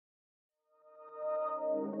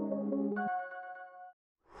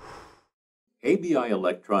ABI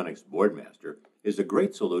Electronics Boardmaster is a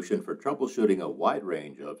great solution for troubleshooting a wide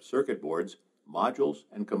range of circuit boards, modules,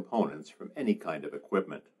 and components from any kind of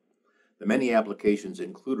equipment. The many applications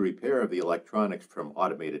include repair of the electronics from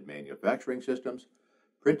automated manufacturing systems,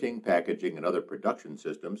 printing, packaging, and other production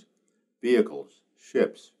systems, vehicles,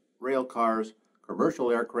 ships, rail cars,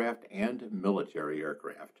 commercial aircraft, and military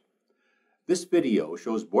aircraft. This video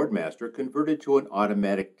shows Boardmaster converted to an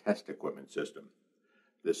automatic test equipment system.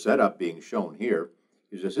 The setup being shown here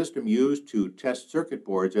is a system used to test circuit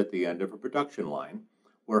boards at the end of a production line,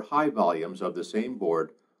 where high volumes of the same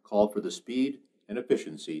board call for the speed and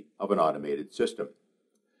efficiency of an automated system.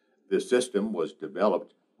 This system was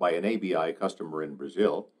developed by an ABI customer in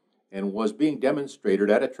Brazil and was being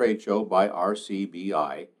demonstrated at a trade show by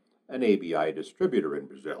RCBI, an ABI distributor in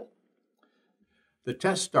Brazil. The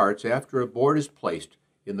test starts after a board is placed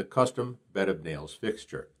in the custom bed of nails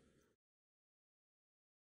fixture.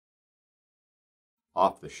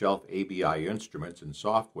 Off-the-shelf ABI instruments and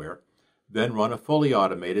software then run a fully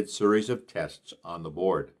automated series of tests on the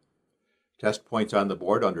board. Test points on the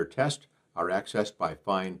board under test are accessed by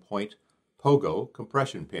fine point pogo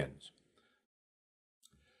compression pins.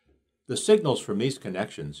 The signals from these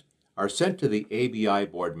connections are sent to the ABI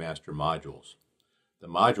Boardmaster modules. The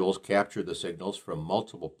modules capture the signals from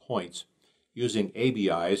multiple points using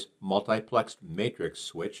ABI's multiplexed matrix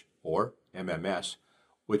switch, or MMS,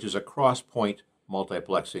 which is a cross-point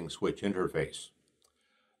multiplexing switch interface.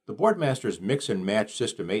 The Boardmaster's Mix and Match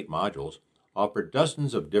System 8 modules offer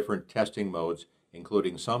dozens of different testing modes,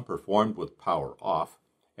 including some performed with power off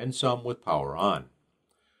and some with power on.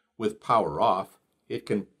 With power off, it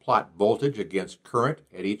can plot voltage against current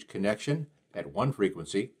at each connection at one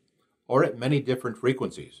frequency or at many different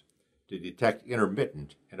frequencies to detect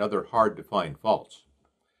intermittent and other hard-to-find faults.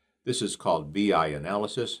 This is called VI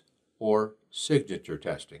analysis or signature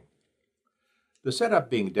testing. The setup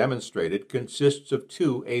being demonstrated consists of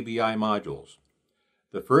two ABI modules.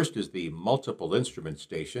 The first is the Multiple Instrument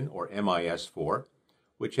Station, or MIS4,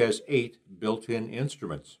 which has 8 built-in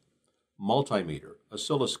instruments: multimeter,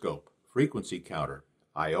 oscilloscope, frequency counter,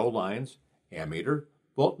 I/O lines, ammeter,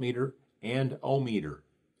 voltmeter, and ohmmeter.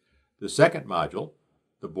 The second module,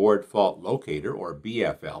 the Board Fault Locator, or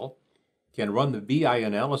BFL, can run the VI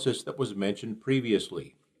analysis that was mentioned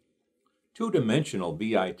previously. Two-dimensional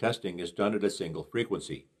VI testing is done at a single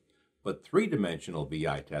frequency, but three-dimensional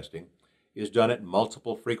VI testing is done at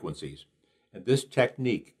multiple frequencies, and this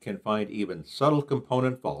technique can find even subtle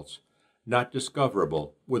component faults not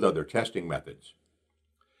discoverable with other testing methods.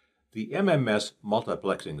 The MMS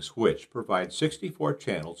multiplexing switch provides 64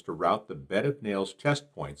 channels to route the bed of nails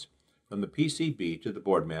test points from the PCB to the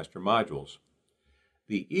Boardmaster modules.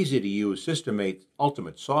 The easy-to-use System 8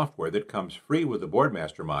 Ultimate software that comes free with the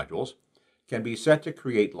Boardmaster modules can be set to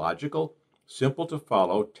create logical,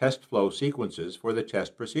 simple-to-follow test flow sequences for the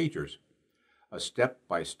test procedures, a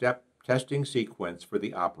step-by-step testing sequence for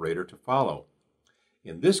the operator to follow.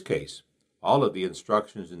 In this case, all of the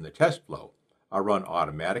instructions in the test flow are run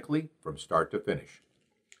automatically from start to finish.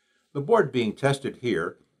 The board being tested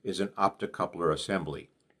here is an optocoupler assembly.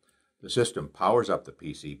 The system powers up the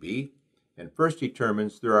PCB and first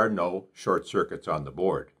determines there are no short circuits on the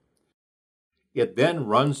board. It then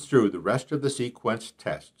runs through the rest of the sequence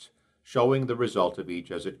tests, showing the result of each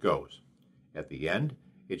as it goes. At the end,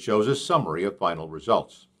 it shows a summary of final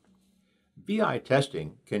results. VI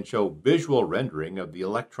testing can show visual rendering of the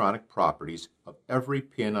electronic properties of every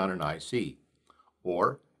pin on an IC,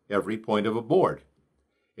 or every point of a board.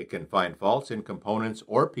 It can find faults in components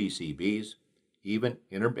or PCBs, even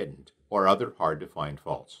intermittent or other hard-to-find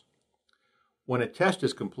faults. When a test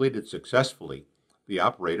is completed successfully, the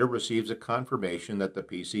operator receives a confirmation that the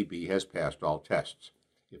PCB has passed all tests.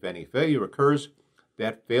 If any failure occurs,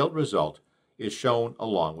 that failed result is shown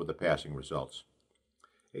along with the passing results.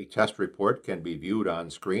 A test report can be viewed on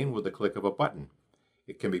screen with the click of a button.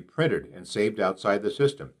 It can be printed and saved outside the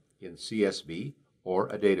system in CSV or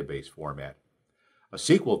a database format. A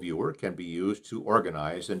SQL viewer can be used to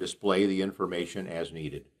organize and display the information as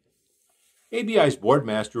needed. ABI's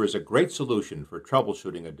Boardmaster is a great solution for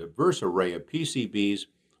troubleshooting a diverse array of PCBs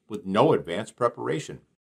with no advanced preparation.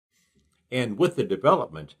 And with the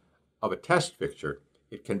development of a test fixture,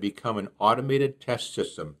 it can become an automated test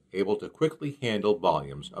system able to quickly handle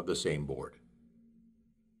volumes of the same board.